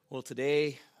Well,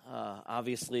 today,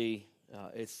 obviously,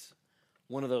 it's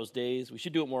one of those days, we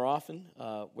should do it more often,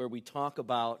 where we talk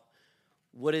about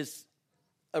what is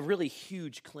a really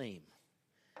huge claim.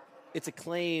 It's a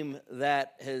claim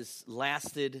that has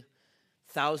lasted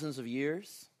thousands of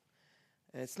years.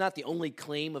 It's not the only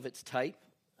claim of its type.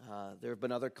 There have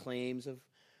been other claims of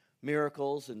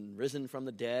miracles and risen from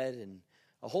the dead and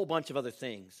a whole bunch of other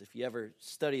things. If you ever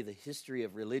study the history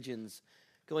of religions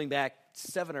going back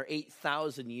 7,000 or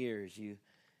 8,000 years, you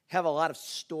have a lot of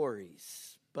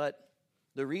stories. But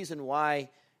the reason why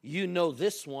you know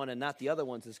this one and not the other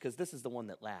ones is because this is the one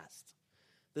that lasts.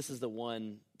 This is the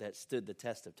one that stood the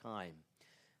test of time.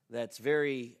 It's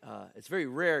very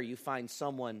rare you find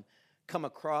someone come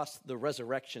across the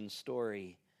resurrection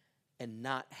story and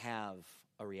not have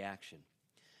a reaction.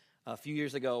 A few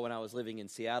years ago when I was living in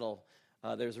Seattle,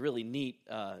 there was a really neat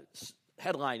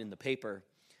headline in the paper.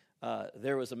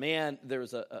 There was a man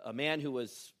who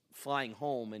was flying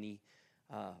home, and he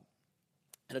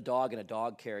had a dog and a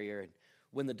dog carrier. And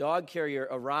when the dog carrier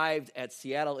arrived at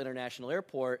Seattle International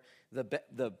Airport,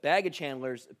 the baggage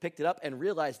handlers picked it up and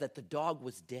realized that the dog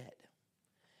was dead.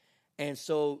 And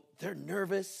so they're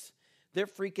nervous. They're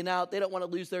freaking out. They don't want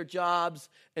to lose their jobs.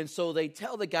 And so they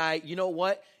tell the guy, you know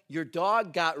what? Your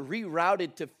dog got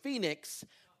rerouted to Phoenix.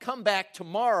 Come back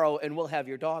tomorrow and we'll have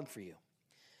your dog for you.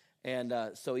 And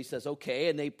so he says, okay.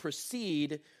 And they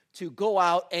proceed to go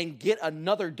out and get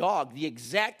another dog, the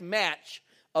exact match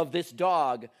of this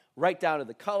dog, right down to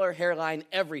the color, hairline,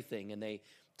 everything. And they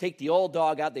take the old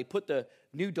dog out. They put the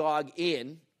new dog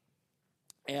in.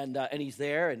 And he's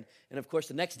there, and of course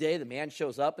the next day the man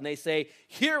shows up, and they say,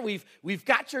 "Here, we've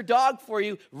got your dog for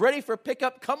you, ready for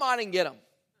pickup. Come on and get him."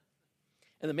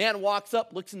 And the man walks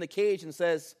up, looks in the cage, and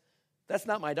says, "That's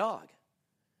not my dog."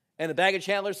 And the baggage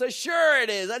handler says, "Sure it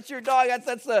is. That's your dog.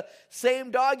 That's the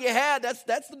same dog you had. That's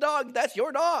the dog. That's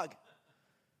your dog."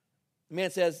 The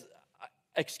man says,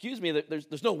 "Excuse me,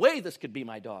 there's no way this could be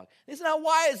my dog." He said, "Now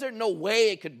why is there no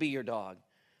way it could be your dog?"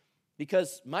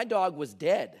 "Because my dog was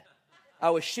dead. I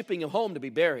was shipping him home to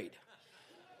be buried."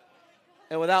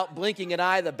 And without blinking an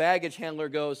eye, the baggage handler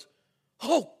goes,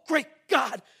 "Oh, great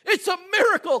God, it's a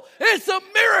miracle! It's a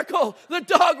miracle! The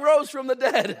dog rose from the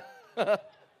dead."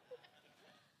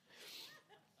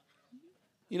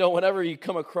 You know, whenever you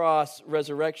come across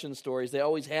resurrection stories, they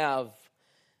always have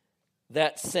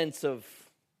that sense of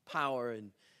power.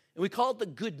 And we call it the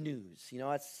good news. You know,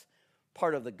 that's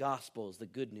part of the gospel is the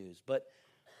good news. But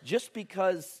just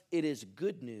because it is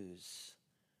good news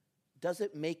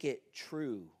doesn't make it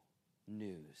true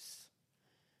news.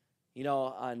 You know,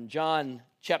 on John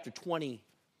chapter 20,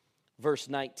 verse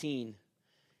 19,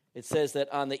 it says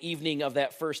that on the evening of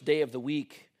that first day of the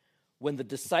week, when the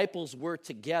disciples were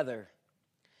together,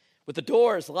 with the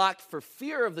doors locked for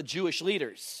fear of the Jewish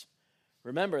leaders.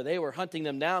 Remember, they were hunting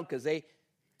them down because they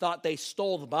thought they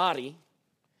stole the body.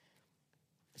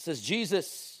 It says,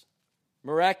 Jesus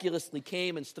miraculously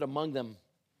came and stood among them,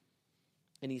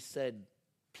 and he said,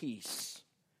 "Peace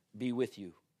be with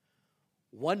you."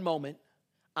 One moment,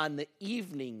 on the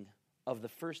evening of the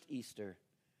first Easter,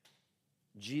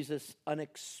 Jesus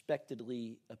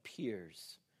unexpectedly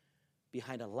appears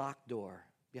behind a locked door,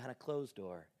 behind a closed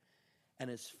door, and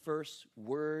his first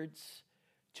words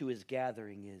to his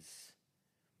gathering is,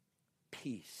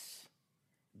 "Peace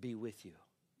be with you."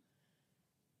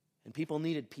 And people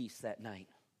needed peace that night.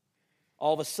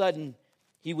 All of a sudden,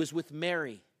 he was with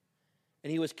Mary,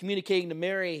 and he was communicating to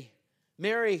Mary,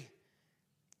 "Mary,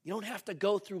 you don't have to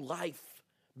go through life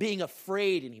being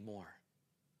afraid anymore.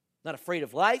 Not afraid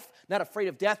of life, not afraid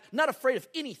of death, not afraid of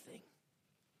anything."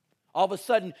 All of a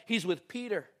sudden, he's with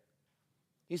Peter.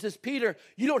 He says, "Peter,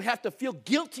 you don't have to feel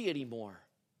guilty anymore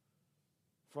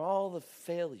for all the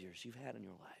failures you've had in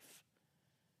your life.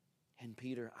 And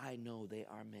Peter, I know they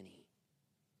are many,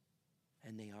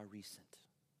 and they are recent.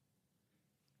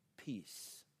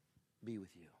 Peace be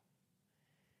with you."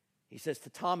 He says to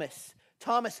Thomas,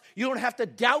 "Thomas, you don't have to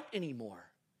doubt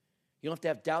anymore. You don't have to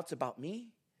have doubts about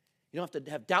me. You don't have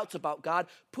to have doubts about God.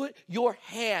 Put your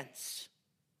hands,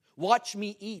 watch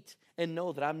me eat, and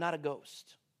know that I'm not a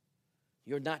ghost.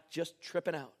 You're not just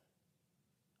tripping out.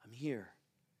 I'm here.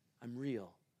 I'm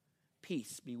real.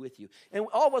 Peace be with you." And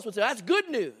all of us would say, that's good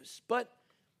news. But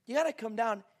you got to come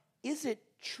down. Is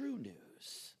it true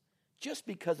news? Just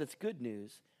because it's good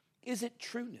news, is it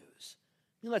true news?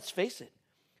 I mean, let's face it.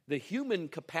 The human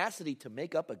capacity to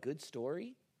make up a good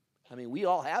story, I mean, we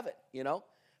all have it, you know.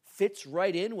 Fits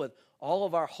right in with all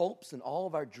of our hopes and all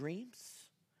of our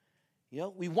dreams. You know,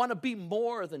 we want to be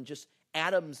more than just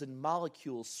atoms and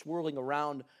molecules swirling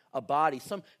around a body,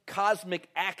 some cosmic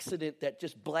accident that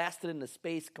just blasted into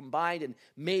space, combined and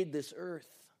made this earth.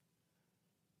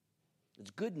 It's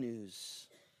good news,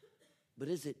 but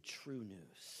is it true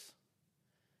news?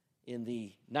 In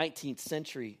the 19th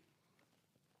century,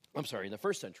 in the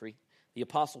first century, the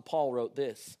Apostle Paul wrote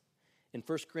this in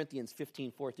 1 Corinthians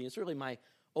 15:14. It's really my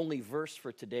only verse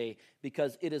for today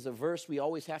because it is a verse we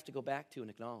always have to go back to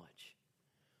and acknowledge.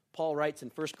 Paul writes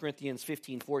in 1 Corinthians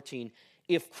 15:14,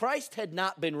 if Christ had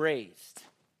not been raised,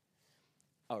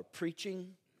 our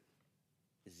preaching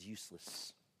is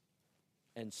useless,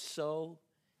 and so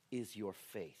is your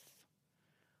faith.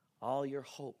 All your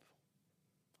hope,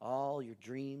 all your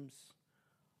dreams,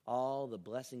 all the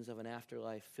blessings of an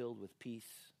afterlife filled with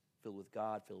peace, filled with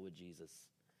God, filled with Jesus.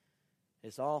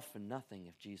 It's all for nothing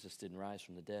if Jesus didn't rise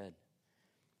from the dead.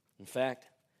 In fact,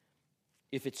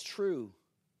 if it's true,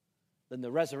 then the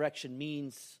resurrection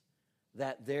means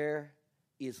that there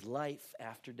is life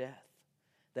after death,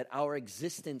 that our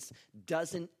existence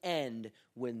doesn't end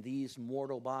when these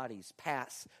mortal bodies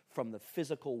pass from the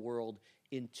physical world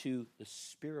into the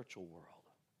spiritual world,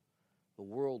 the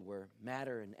world where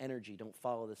matter and energy don't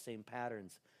follow the same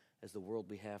patterns as the world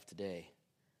we have today.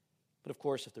 But of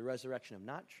course, if the resurrection is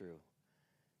not true,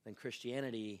 then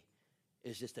Christianity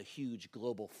is just a huge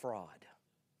global fraud.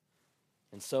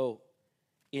 And so,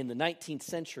 in the 19th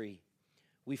century,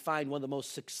 we find one of the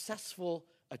most successful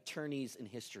attorneys in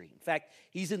history. In fact,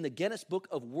 he's in the Guinness Book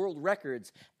of World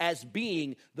Records as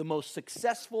being the most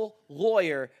successful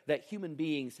lawyer that human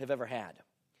beings have ever had.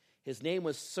 His name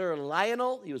was Sir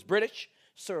Lionel, he was British,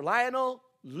 Sir Lionel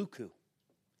Luku.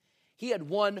 He had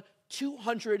won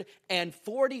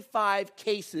 245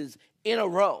 cases in a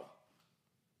row.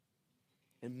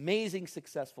 Amazing,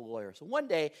 successful lawyer. So one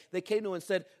day, they came to him and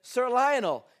said, Sir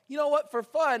Lionel, you know what, for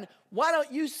fun, why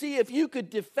don't you see if you could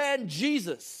defend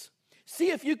Jesus?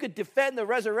 See if you could defend the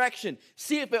resurrection.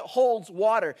 See if it holds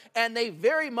water. And they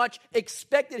very much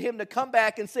expected him to come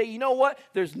back and say, you know what,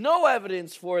 there's no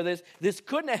evidence for this. This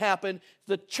couldn't have happened.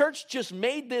 The church just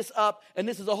made this up, and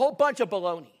this is a whole bunch of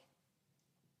baloney.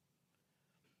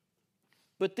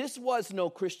 But this was no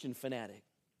Christian fanatic.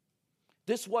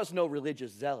 This was no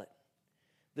religious zealot.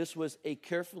 This was a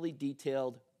carefully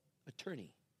detailed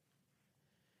attorney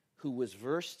who was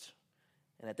versed,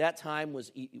 and at that time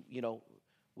was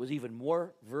even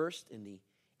more versed in the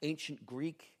ancient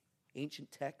Greek,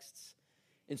 ancient texts.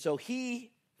 And so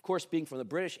he, of course, being from the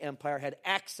British Empire, had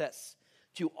access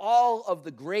to all of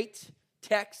the great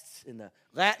texts in the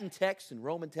Latin texts and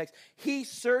Roman texts. He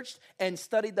searched and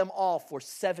studied them all for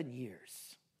 7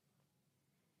 years.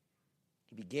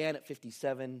 He began at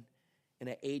 57. And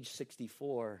at age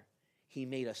 64, he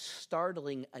made a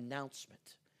startling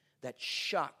announcement that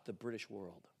shocked the British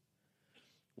world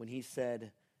when he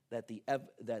said that the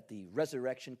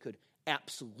resurrection could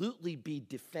absolutely be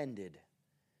defended,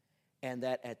 and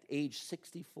that at age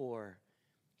 64,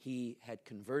 he had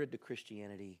converted to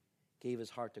Christianity, gave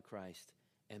his heart to Christ,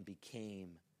 and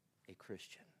became a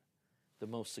Christian. The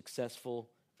most successful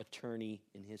attorney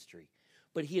in history.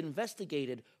 But he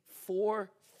investigated 4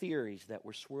 theories that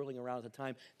were swirling around at the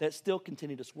time that still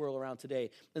continue to swirl around today.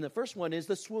 And the first one is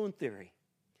the swoon theory,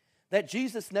 that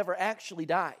Jesus never actually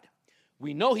died.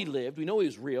 We know he lived, we know he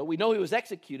was real, we know he was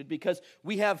executed because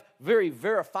we have very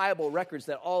verifiable records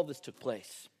that all this took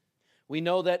place. We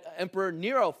know that Emperor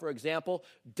Nero, for example,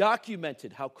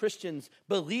 documented how Christians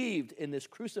believed in this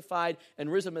crucified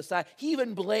and risen Messiah. He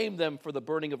even blamed them for the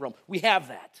burning of Rome. We have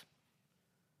that.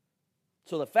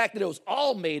 So the fact that it was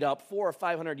all made up 400 or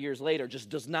 500 years later just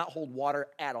does not hold water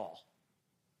at all.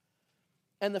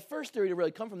 And the first theory to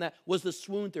really come from that was the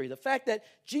swoon theory, the fact that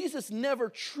Jesus never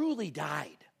truly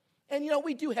died. And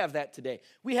we do have that today.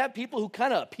 We have people who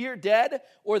kind of appear dead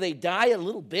or they die a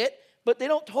little bit, but they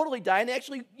don't totally die, and they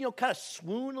actually, kind of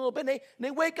swoon a little bit, and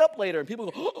they wake up later, and people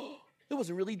go, oh, it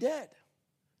wasn't really dead.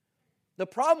 The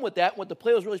problem with that, what the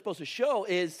play was really supposed to show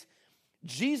is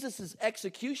Jesus'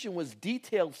 execution was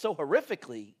detailed so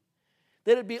horrifically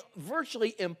that it'd be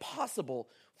virtually impossible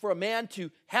for a man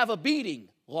to have a beating,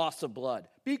 loss of blood,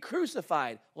 be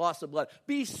crucified, loss of blood,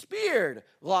 be speared,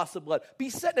 loss of blood,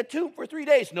 be set in a tomb for 3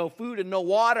 days, no food and no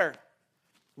water,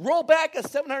 roll back a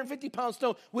 750-pound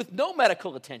stone with no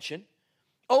medical attention,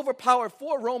 overpower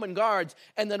 4 Roman guards,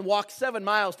 and then walk 7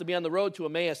 miles to be on the road to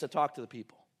Emmaus to talk to the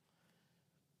people.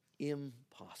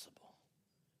 Impossible.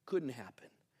 Couldn't happen.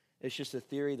 It's just a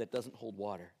theory that doesn't hold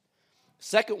water.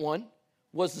 Second one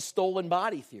was the stolen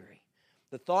body theory.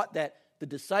 The thought that the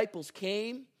disciples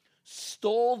came,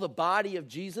 stole the body of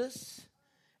Jesus,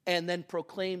 and then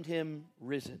proclaimed him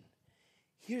risen.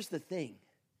 Here's the thing.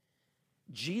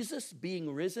 Jesus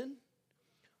being risen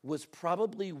was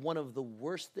probably one of the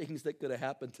worst things that could have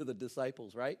happened to the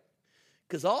disciples, right?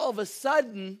 Because all of a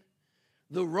sudden,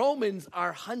 the Romans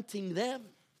are hunting them.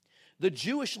 The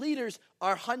Jewish leaders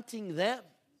are hunting them.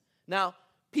 Now,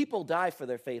 people die for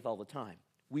their faith all the time.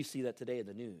 We see that today in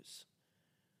the news.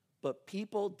 But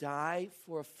people die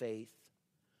for a faith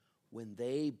when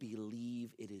they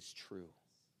believe it is true.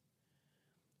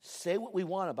 Say what we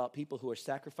want about people who are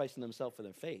sacrificing themselves for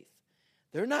their faith.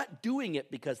 They're not doing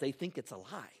it because they think it's a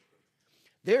lie.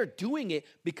 They're doing it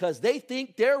because they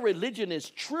think their religion is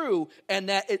true and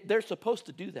that they're supposed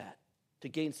to do that to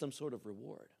gain some sort of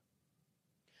reward.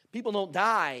 People don't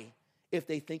die if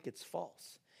they think it's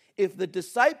false. If the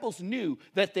disciples knew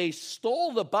that they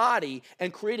stole the body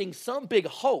and creating some big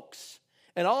hoax,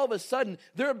 and all of a sudden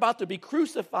they're about to be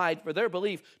crucified for their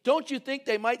belief, don't you think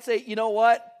they might say, you know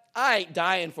what? I ain't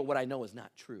dying for what I know is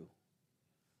not true.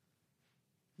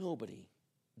 Nobody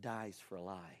dies for a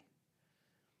lie.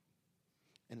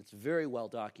 And it's very well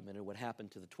documented what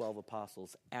happened to the 12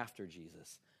 apostles after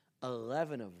Jesus.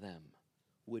 11 of them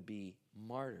would be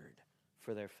martyred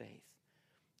for their faith.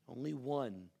 Only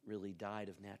one really died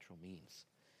of natural means.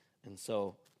 And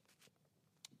so,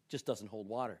 just doesn't hold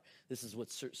water. This is what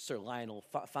Sir Lionel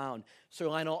found. Sir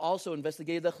Lionel also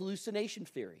investigated the hallucination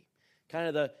theory, kind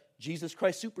of the Jesus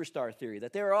Christ superstar theory,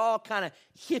 that they were all kind of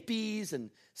hippies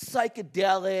and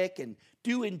psychedelic and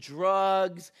doing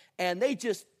drugs, and they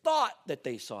just thought that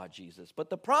they saw Jesus. But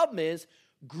the problem is,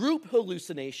 group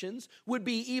hallucinations would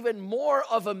be even more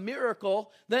of a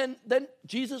miracle than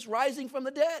Jesus rising from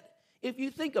the dead. If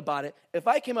you think about it, if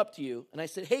I came up to you and I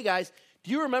said, hey guys, do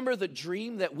you remember the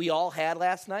dream that we all had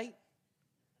last night?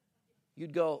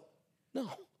 You'd go, no.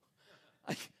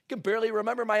 I can barely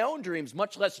remember my own dreams,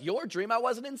 much less your dream. I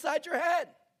wasn't inside your head.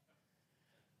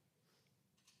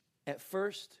 At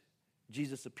first,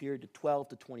 Jesus appeared to 12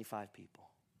 to 25 people.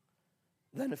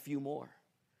 Then a few more.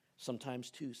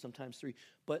 Sometimes 2, sometimes 3.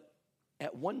 But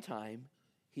at one time,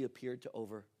 he appeared to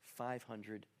over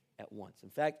 500 at once. In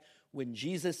fact, when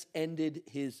Jesus ended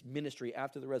his ministry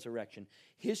after the resurrection,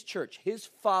 his church, his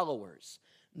followers,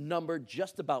 numbered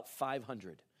just about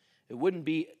 500. It wouldn't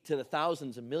be to the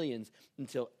thousands and millions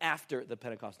until after the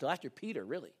Pentecost, until after Peter,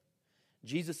 really.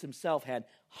 Jesus himself had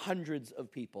hundreds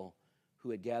of people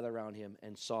who had gathered around him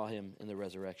and saw him in the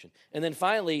resurrection. And then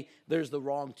finally, there's the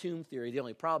wrong tomb theory. The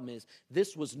only problem is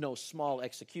this was no small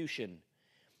execution.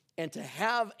 And to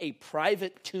have a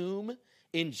private tomb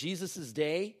in Jesus'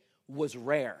 day was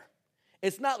rare.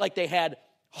 It's not like they had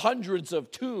hundreds of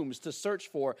tombs to search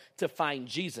for to find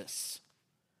Jesus.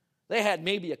 They had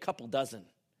maybe a couple dozen.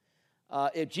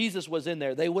 If Jesus was in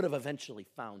there, they would have eventually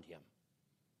found him.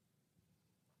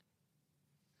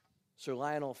 Sir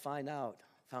Lionel found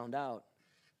out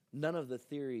none of the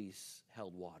theories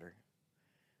held water,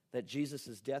 that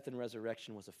Jesus' death and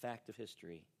resurrection was a fact of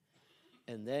history.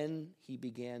 And then he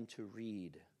began to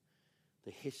read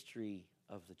the history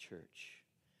of the church.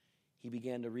 He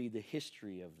began to read the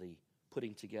history of the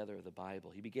putting together of the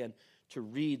Bible. He began to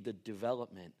read the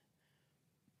development.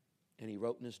 And he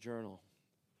wrote in his journal,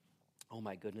 oh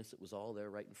my goodness, it was all there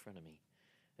right in front of me.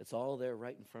 It's all there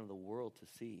right in front of the world to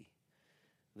see.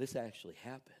 This actually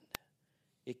happened.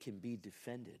 It can be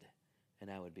defended,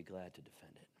 and I would be glad to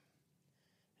defend it.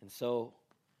 And so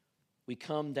we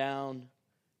come down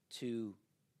to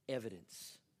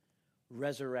evidence,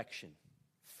 resurrection,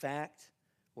 fact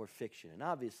or fiction. And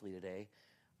obviously today,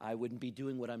 I wouldn't be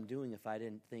doing what I'm doing if I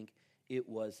didn't think it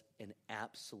was an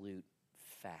absolute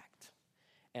fact.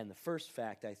 And the first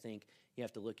fact I think you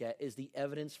have to look at is the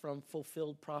evidence from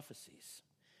fulfilled prophecies.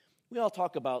 We all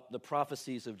talk about the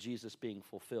prophecies of Jesus being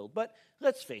fulfilled, but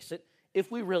let's face it, if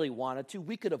we really wanted to,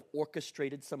 we could have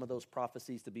orchestrated some of those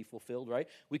prophecies to be fulfilled, right?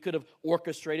 We could have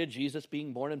orchestrated Jesus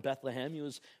being born in Bethlehem. He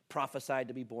was prophesied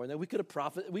to be born there. We could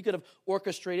have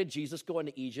orchestrated Jesus going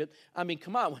to Egypt. I mean,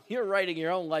 come on, when you're writing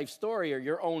your own life story or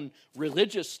your own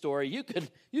religious story, you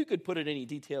could put in any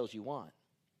details you want.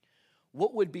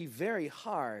 What would be very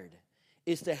hard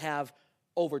is to have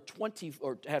over 20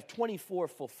 or have 24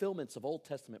 fulfillments of Old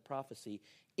Testament prophecy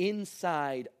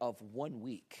inside of 1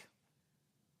 week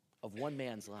of one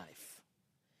man's life.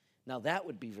 Now that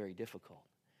would be very difficult.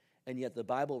 And yet the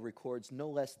Bible records no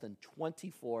less than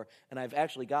 24, and I've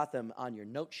actually got them on your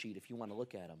note sheet if you want to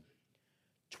look at them.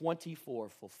 24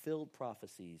 fulfilled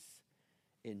prophecies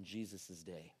in Jesus'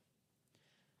 day.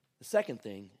 The second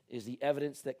thing is the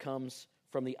evidence that comes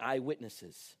from the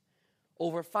eyewitnesses.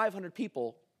 Over 500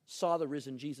 people saw the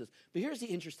risen Jesus. But here's the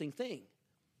interesting thing.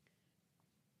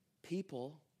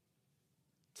 People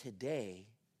today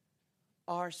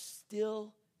are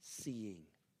still seeing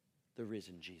the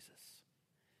risen Jesus.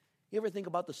 You ever think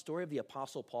about the story of the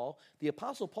Apostle Paul? The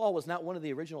Apostle Paul was not one of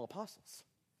the original apostles.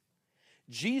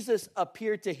 Jesus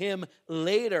appeared to him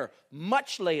later,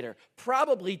 much later,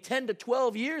 probably 10 to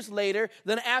 12 years later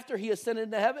than after he ascended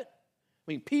into heaven. I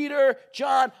mean, Peter,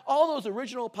 John, all those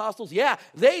original apostles, yeah,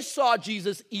 they saw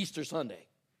Jesus Easter Sunday.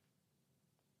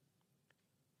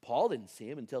 Paul didn't see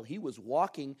him until he was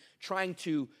walking, trying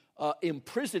to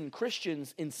imprison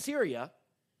Christians in Syria.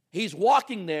 He's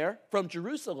walking there from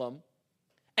Jerusalem,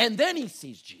 and then he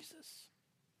sees Jesus.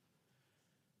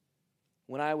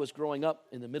 When I was growing up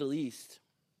in the Middle East,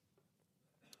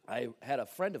 I had a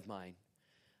friend of mine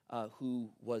who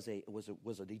was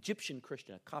an Egyptian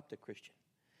Christian, a Coptic Christian.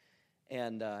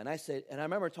 And I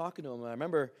remember talking to him, and I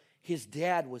remember his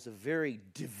dad was a very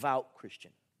devout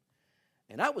Christian.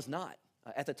 And I was not.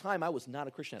 At the time, I was not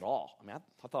a Christian at all. I mean,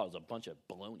 I thought it was a bunch of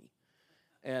baloney.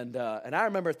 And I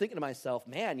remember thinking to myself,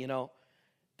 man, you know,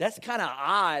 that's kind of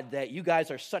odd that you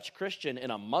guys are such Christian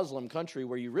in a Muslim country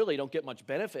where you really don't get much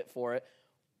benefit for it.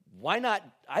 Why not?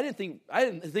 I didn't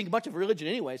think much of religion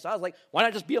anyway, so I was like, why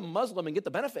not just be a Muslim and get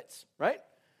the benefits, right?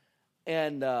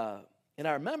 And I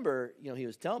remember, you know, he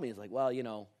was telling me, he's like, well, you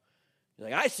know,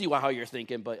 I see how you're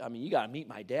thinking, but I mean, you got to meet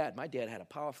my dad. My dad had a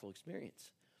powerful experience.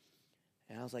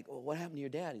 And I was like, well, what happened to your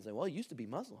dad? He's like, well, he used to be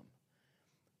Muslim.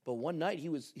 But one night he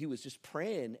was just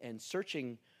praying and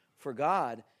searching for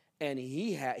God, and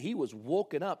he was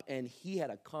woken up, and he had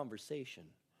a conversation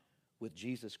with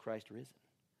Jesus Christ risen.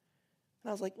 And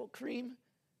I was like, well, Kareem,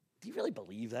 do you really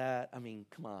believe that? I mean,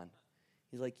 come on.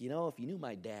 He's like, you know, if you knew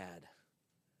my dad's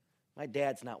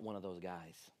not one of those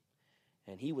guys.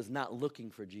 And he was not looking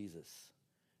for Jesus.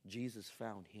 Jesus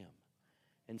found him.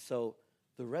 And so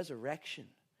the resurrection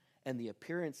and the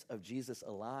appearance of Jesus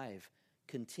alive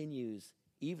continues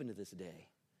even to this day.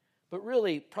 But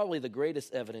really, probably the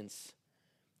greatest evidence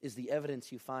is the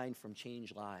evidence you find from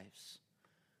changed lives.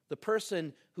 The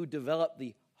person who developed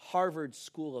the Harvard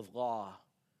School of Law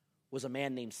was a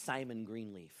man named Simon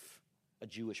Greenleaf, a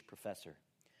Jewish professor.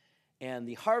 And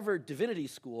the Harvard Divinity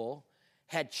School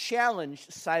had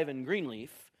challenged Simon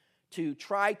Greenleaf to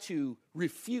try to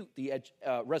refute the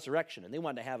resurrection. And they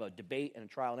wanted to have a debate and a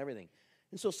trial and everything.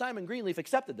 And so Simon Greenleaf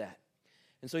accepted that.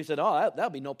 And so he said, oh, that'll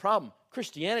be no problem.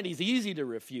 Christianity's easy to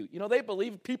refute. You know, they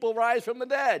believe people rise from the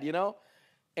dead, you know.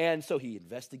 And so he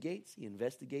investigates.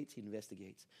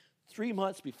 3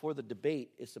 months before the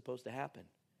debate is supposed to happen,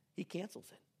 he cancels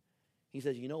it. He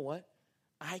says, you know what?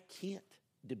 I can't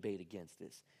debate against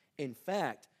this. In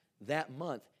fact, that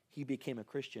month, he became a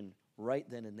Christian right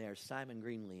then and there. Simon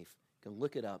Greenleaf, you can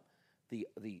look it up, the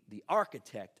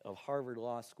architect of Harvard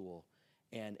Law School.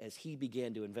 And as he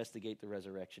began to investigate the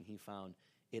resurrection, he found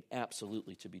it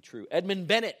absolutely to be true. Edmund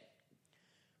Bennett,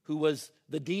 who was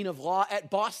the dean of law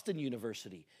at Boston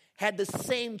University, had the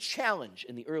same challenge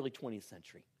in the early 20th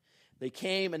century. They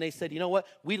came and they said, you know what?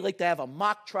 We'd like to have a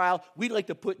mock trial. We'd like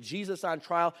to put Jesus on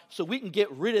trial so we can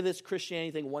get rid of this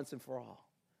Christianity thing once and for all.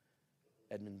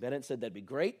 Edmund Bennett said that'd be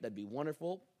great. That'd be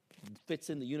wonderful. Fits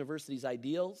in the university's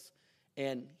ideals.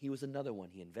 And he was another one.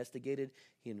 He investigated.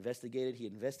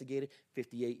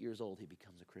 58 years old, he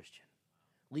becomes a Christian.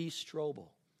 Lee Strobel,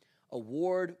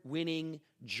 award-winning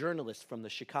journalist from the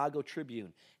Chicago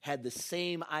Tribune, had the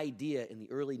same idea in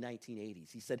the early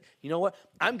 1980s. He said, you know what?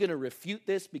 I'm going to refute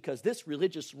this because this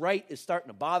religious right is starting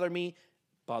to bother me.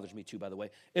 Bothers me too, by the way.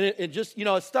 And it just, you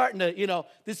know, it's starting to, you know,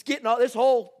 this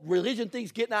whole religion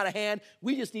thing's getting out of hand.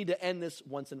 We just need to end this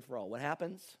once and for all. What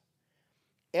happens?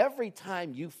 Every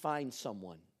time you find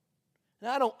someone, and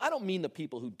I don't mean the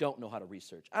people who don't know how to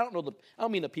research. I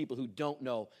don't mean the people who don't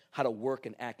know how to work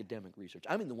in academic research.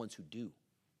 I mean the ones who do.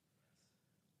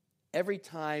 Every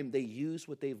time they use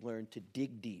what they've learned to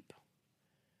dig deep,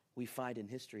 we find in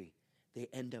history they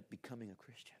end up becoming a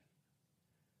Christian.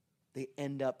 They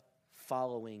end up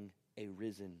following a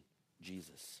risen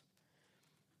Jesus.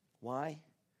 Why?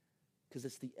 Because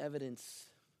it's the evidence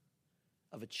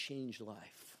of a changed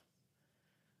life.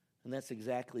 And that's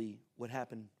exactly what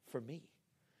happened for me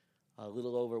a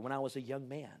little over when I was a young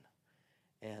man.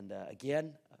 And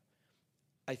again,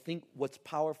 I think what's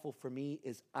powerful for me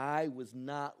is I was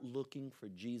not looking for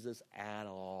Jesus at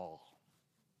all.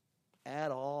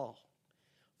 At all.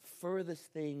 Furthest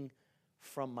thing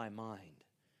from my mind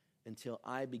until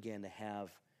I began to have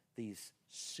these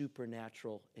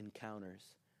supernatural encounters.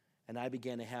 And I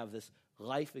began to have this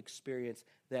life experience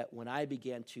that when I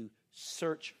began to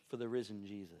search for the risen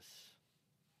Jesus,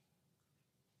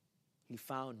 he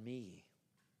found me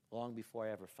long before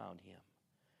I ever found him.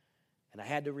 And I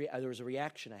had to there was a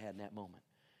reaction I had in that moment.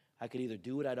 I could either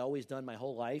do what I'd always done my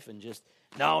whole life and just,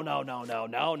 no.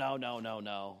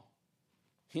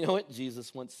 You know what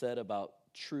Jesus once said about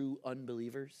true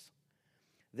unbelievers?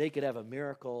 They could have a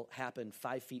miracle happen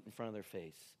 5 feet in front of their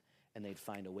face, and they'd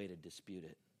find a way to dispute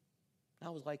it. I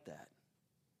was like that.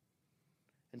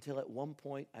 Until at one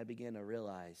point I began to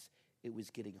realize it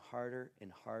was getting harder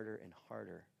and harder and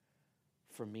harder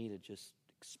for me to just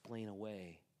explain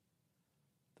away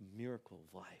the miracle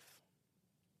of life.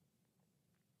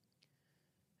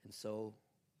 And so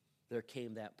there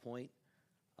came that point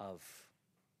of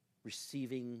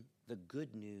receiving the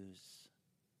good news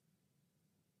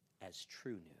as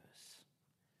true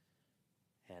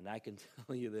news. And I can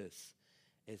tell you this,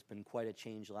 it's been quite a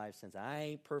changed life since. I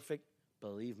ain't perfect,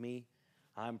 believe me.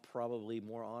 I'm probably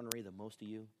more ornery than most of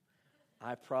you.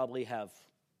 I probably have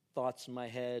thoughts in my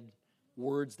head,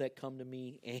 words that come to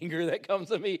me, anger that comes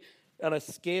to me on a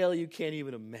scale you can't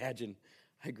even imagine.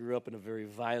 I grew up in a very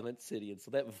violent city, and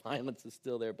so that violence is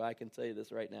still there, but I can tell you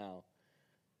this right now.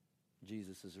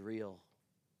 Jesus is real.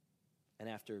 And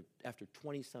after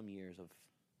 20-some years of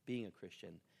being a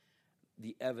Christian,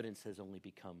 the evidence has only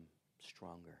become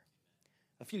stronger.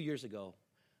 A few years ago,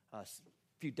 a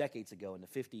few decades ago in the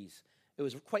 50s, it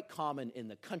was quite common in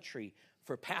the country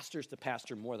for pastors to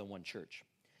pastor more than one church.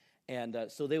 And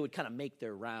so they would kind of make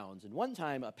their rounds. And one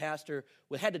time, a pastor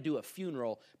had to do a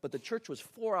funeral, but the church was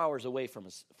 4 hours away from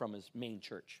his main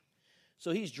church.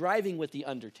 So he's driving with the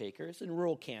undertakers in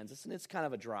rural Kansas, and it's kind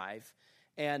of a drive.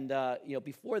 And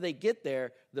before they get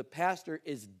there, the pastor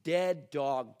is dead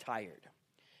dog tired.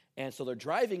 And so they're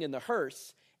driving in the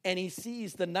hearse, and he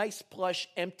sees the nice plush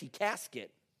empty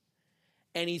casket,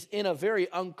 and he's in a very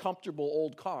uncomfortable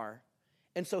old car.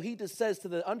 And so he just says to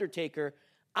the undertaker,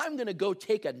 I'm going to go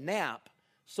take a nap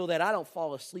so that I don't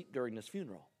fall asleep during this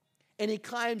funeral. And he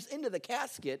climbs into the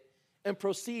casket and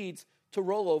proceeds to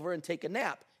roll over and take a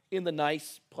nap in the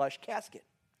nice plush casket.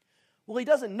 Well, he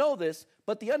doesn't know this,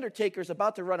 but the undertaker's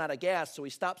about to run out of gas, so he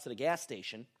stops at a gas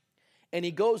station, and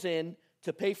he goes in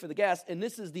to pay for the gas. And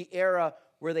this is the era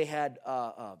where they had,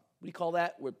 what do you call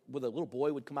that, where the little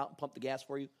boy would come out and pump the gas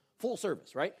for you? Full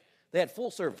service, right? They had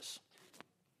full service.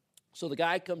 So the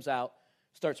guy comes out,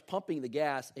 starts pumping the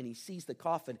gas, and he sees the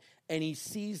coffin, and he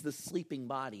sees the sleeping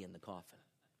body in the coffin.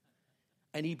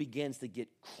 And he begins to get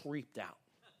freaked out.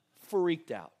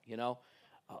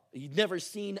 He'd never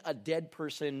seen a dead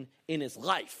person in his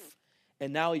life.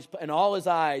 And now and all his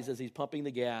eyes as he's pumping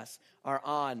the gas are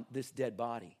on this dead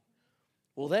body.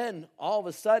 Well, then, all of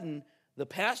a sudden, the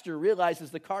pastor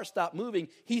realizes the car stopped moving.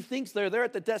 He thinks they're there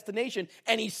at the destination,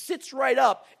 and he sits right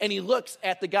up, and he looks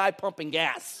at the guy pumping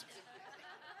gas.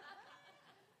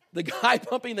 The guy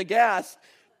pumping the gas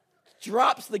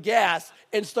drops the gas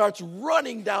and starts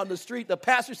running down the street. The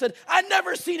pastor said, I've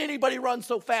never seen anybody run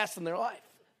so fast in their life.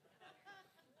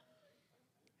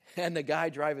 And the guy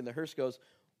driving the hearse goes,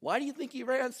 why do you think he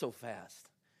ran so fast?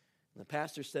 And the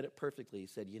pastor said it perfectly. He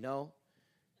said,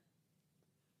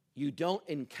 you don't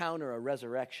encounter a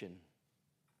resurrection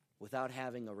without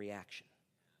having a reaction.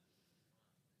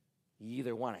 You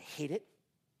either want to hate it,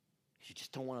 because you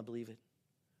just don't want to believe it,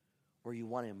 or you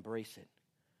want to embrace it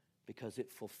because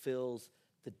it fulfills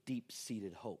the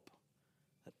deep-seated hope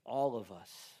that all of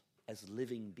us as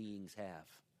living beings have,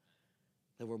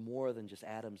 that we're more than just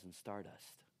atoms and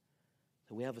stardust,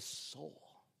 that we have a soul,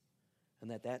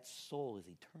 and that soul is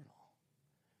eternal.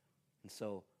 And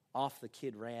so off the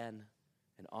kid ran,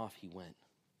 and off he went.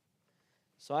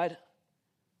 So I'd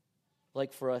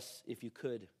like for us, if you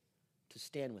could, to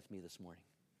stand with me this morning.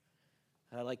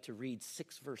 And I'd like to read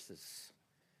 6 verses.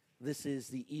 This is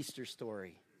the Easter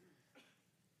story.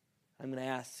 I'm going to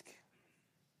ask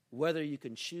whether you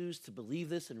can choose to believe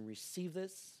this and receive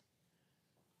this,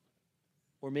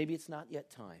 or maybe it's not yet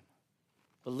time.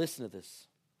 But listen to this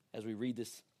as we read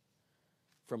this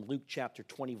from Luke chapter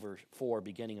 24,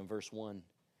 beginning in verse 1.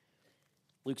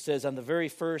 Luke says, on the very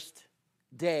first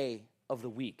day of the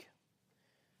week,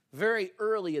 very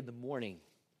early in the morning,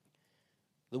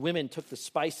 the women took the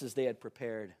spices they had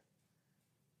prepared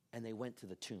and they went to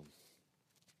the tomb.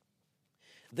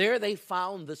 There they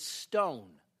found the stone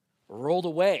rolled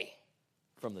away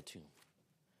from the tomb.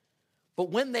 But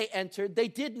when they entered, they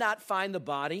did not find the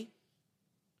body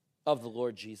of the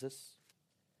Lord Jesus.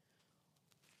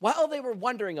 While they were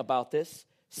wondering about this,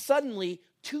 suddenly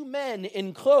 2 men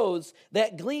in clothes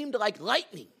that gleamed like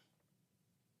lightning,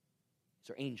 these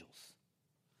are angels,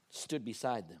 stood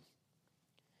beside them.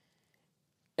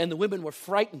 And the women were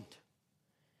frightened,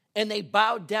 and they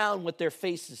bowed down with their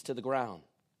faces to the ground.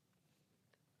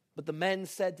 But the men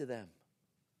said to them,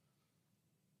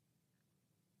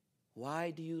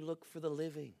 why do you look for the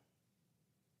living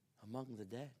among the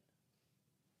dead?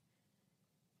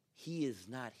 He is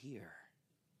not here.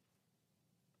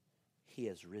 He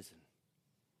has risen.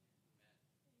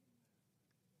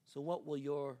 So what will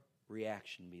your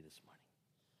reaction be this morning?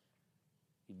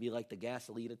 You'd be like the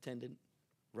gasoline attendant,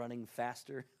 running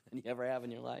faster than you ever have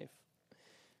in your life.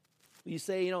 You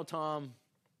say, Tom,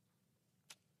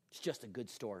 it's just a good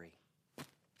story.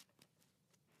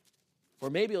 Or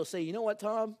maybe you'll say, you know what,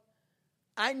 Tom?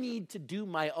 I need to do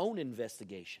my own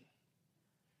investigation.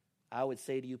 I would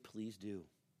say to you, please do.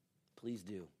 Please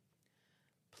do.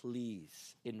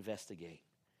 Please investigate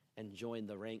and join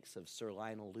the ranks of Sir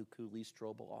Lionel Luku, Lee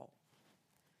Strobel.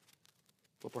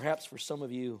 But perhaps for some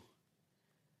of you,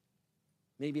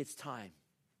 maybe it's time.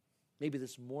 Maybe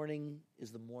this morning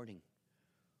is the morning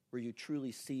where you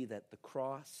truly see that the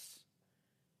cross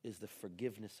is the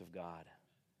forgiveness of God,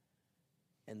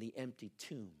 and the empty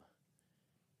tomb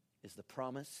is the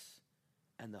promise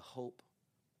and the hope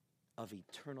of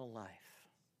eternal life.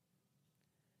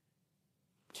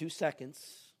 2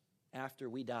 seconds after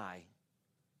we die,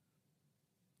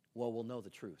 we'll know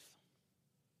the truth.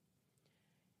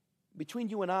 Between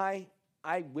you and I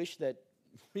wish that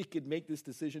we could make this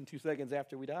decision 2 seconds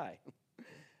after we die.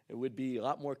 It would be a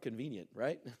lot more convenient,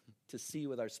 right? To see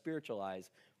with our spiritual eyes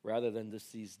rather than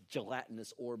just these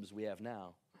gelatinous orbs we have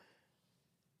now.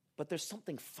 But there's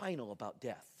something final about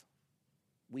death.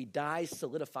 We die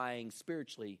solidifying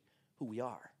spiritually who we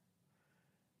are.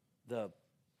 The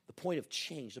point of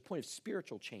change, the point of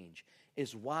spiritual change,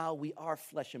 is while we are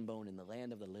flesh and bone in the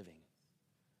land of the living.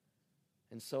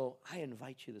 And so I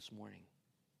invite you this morning.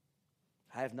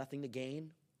 I have nothing to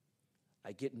gain.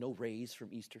 I get no raise from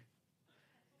Easter.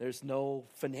 There's no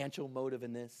financial motive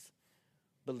in this.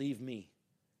 Believe me,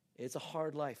 it's a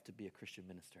hard life to be a Christian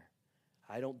minister.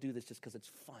 I don't do this just because it's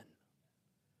fun.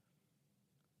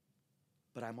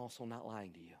 But I'm also not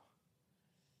lying to you.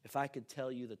 If I could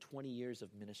tell you the 20 years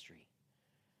of ministry,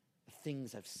 the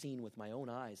things I've seen with my own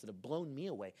eyes that have blown me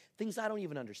away, things I don't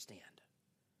even understand,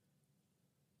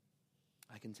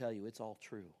 I can tell you it's all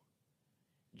true.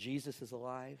 Jesus is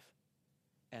alive,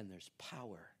 and there's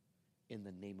power in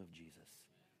the name of Jesus.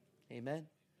 Amen?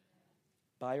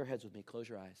 Bow your heads with me. Close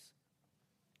your eyes.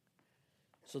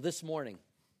 So this morning,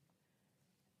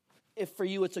 if for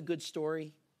you it's a good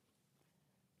story,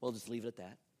 we'll just leave it at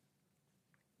that.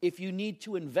 If you need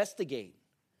to investigate,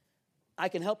 I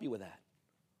can help you with that.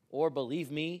 Or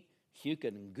believe me, you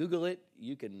can Google it,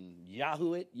 you can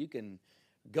Yahoo it, you can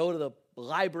go to the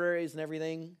libraries and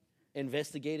everything,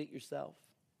 investigate it yourself.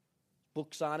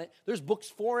 Books on it. There's books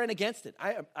for and against it.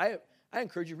 I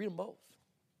encourage you to read them both.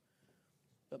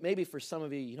 But maybe for some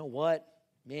of you, you know what?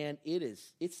 Man,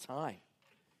 it's time.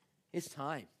 It's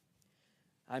time.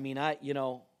 I mean,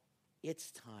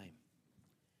 it's time.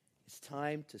 It's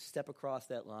time to step across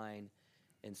that line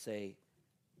and say,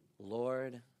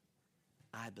 Lord,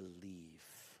 I believe.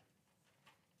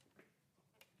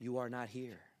 You are not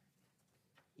here.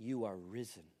 You are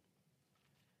risen.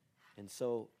 And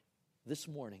so this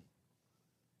morning,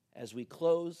 as we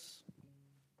close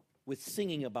with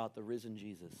singing about the risen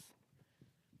Jesus,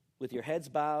 with your heads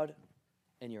bowed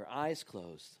and your eyes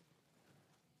closed,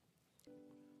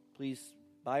 please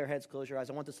bow your heads, close your eyes.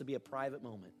 I want this to be a private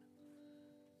moment.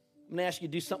 I'm going to ask you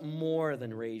to do something more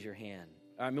than raise your hand,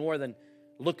 more than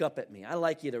look up at me. I'd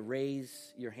like you to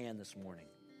raise your hand this morning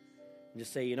and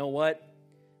just say, you know what?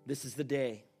 This is the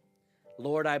day.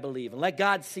 Lord, I believe. And let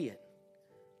God see it.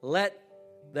 Let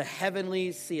the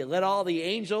heavenlies see it. Let all the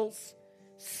angels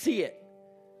see it,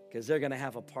 because they're going to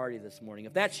have a party this morning.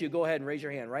 If that's you, go ahead and raise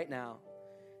your hand right now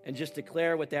and just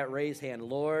declare with that raised hand,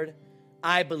 Lord,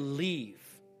 I believe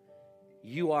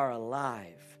you are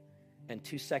alive. And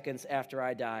 2 seconds after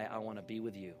I die, I want to be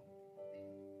with you.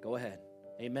 Go ahead.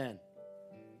 Amen.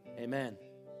 Amen.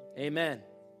 Amen.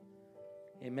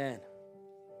 Amen.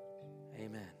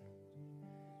 Amen.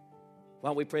 Why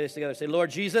don't we pray this together? Say,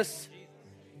 Lord Jesus,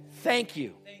 thank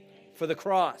you for the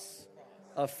cross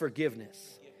of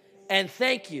forgiveness. And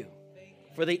thank you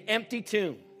for the empty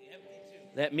tomb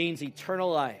that means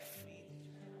eternal life.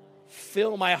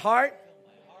 Fill my heart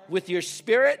with your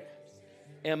spirit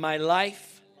and my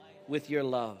life with your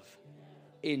love.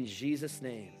 In Jesus'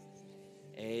 name,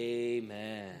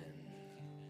 amen.